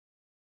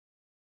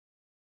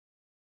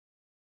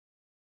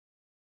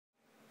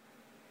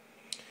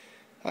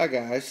Hi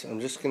guys, I'm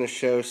just going to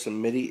show some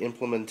MIDI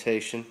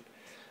implementation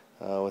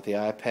with the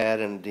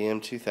iPad and the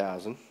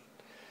DM2000.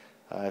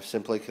 I've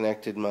simply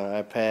connected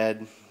my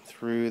iPad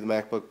through the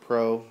MacBook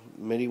Pro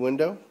MIDI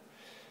window,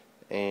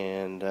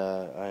 and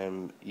I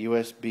am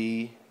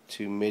USB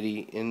to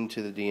MIDI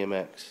into the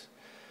DMX,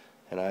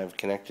 and I've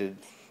connected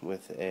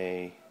with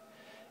a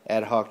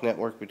Ad-Hoc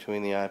network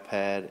between the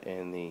iPad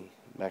and the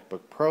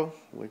MacBook Pro,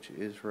 which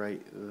is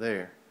right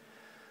there.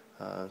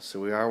 So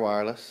we are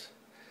wireless.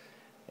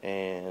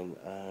 And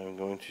I'm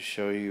going to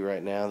show you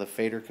right now the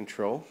fader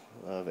control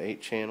of 8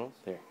 channels.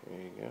 There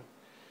you go.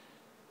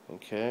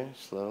 Okay,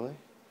 slowly.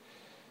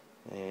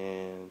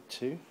 And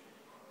 2.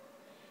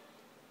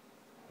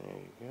 There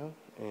you go.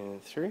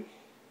 And 3,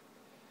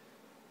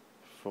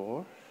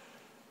 4,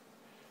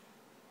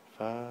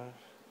 5,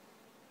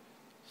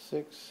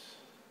 6,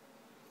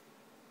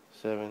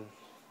 7,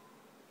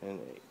 and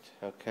 8.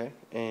 Okay,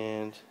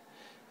 and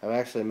I've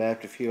actually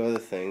mapped a few other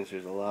things.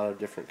 There's a lot of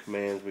different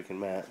commands we can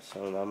map,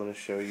 so I'm going to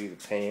show you the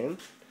pan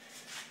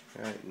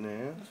right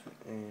now,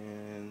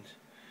 and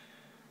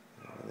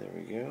there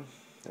we go.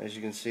 As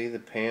you can see, the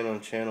pan on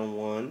channel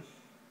 1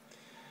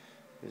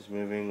 is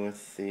moving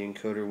with the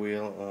encoder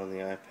wheel on the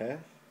iPad.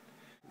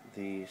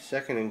 The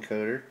second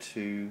encoder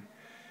to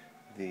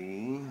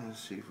the,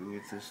 let's see if we can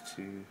get this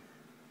to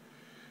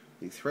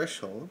the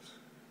thresholds.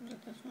 Is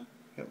it this one?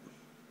 Yep.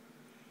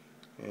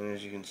 And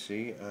as you can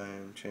see,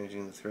 I'm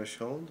changing the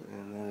threshold,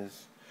 and that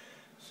is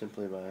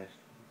simply by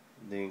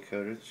the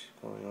encoder that's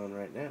going on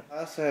right now. I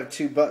also have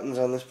 2 buttons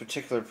on this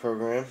particular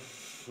program,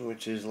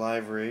 which is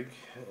Live Rig,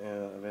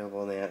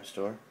 available in the App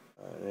Store.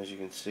 And as you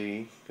can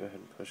see, go ahead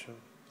and push them.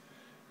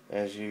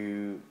 As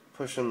you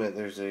push them,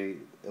 there's a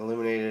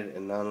illuminated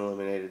and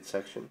non-illuminated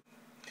section.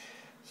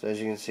 So as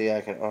you can see,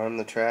 I can arm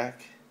the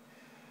track.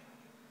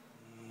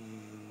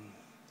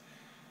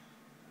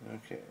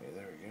 Okay,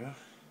 there we go.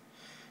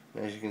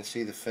 As you can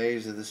see, the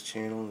phase of this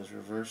channel is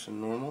reverse and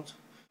normaled.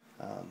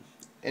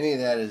 Any of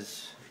that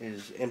is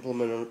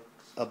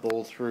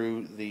implementable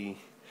through the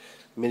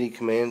MIDI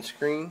command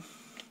screen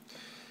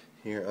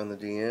here on the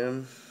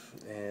DM,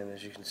 and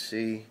as you can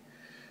see,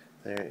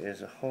 there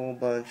is a whole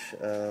bunch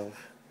of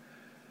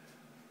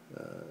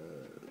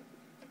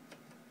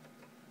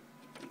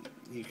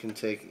you can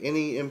take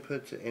any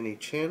input to any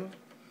channel.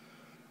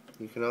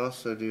 You can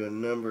also do a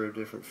number of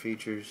different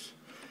features.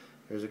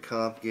 There's a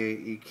comp,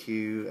 gate,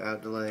 EQ,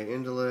 out delay,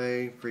 in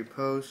delay,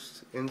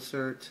 pre-post,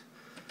 insert,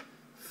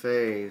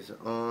 phase,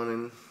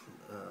 on,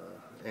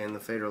 and the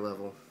fader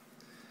level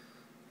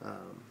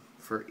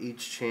for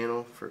each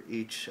channel, for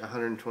each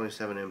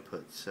 127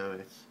 inputs. So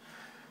it's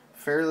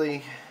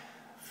fairly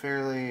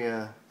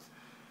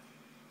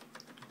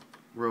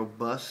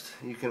robust.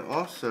 You can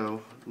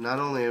also not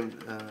only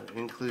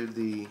include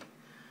the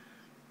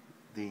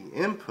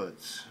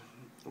inputs,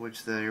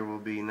 which there will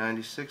be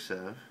 96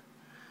 of,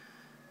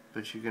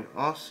 but you can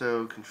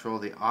also control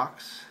the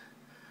aux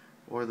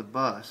or the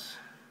bus.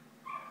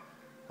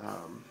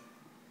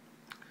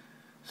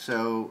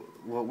 So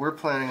what we're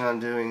planning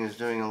on doing is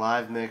doing a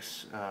live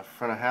mix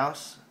front of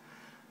house,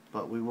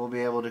 but we will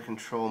be able to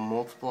control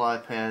multiple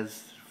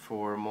iPads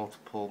for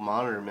multiple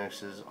monitor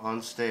mixes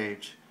on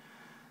stage,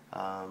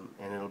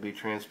 and it'll be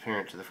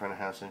transparent to the front of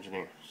house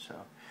engineer. So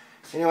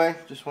anyway,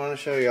 just wanted to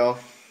show y'all.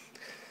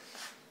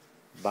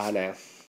 Bye now.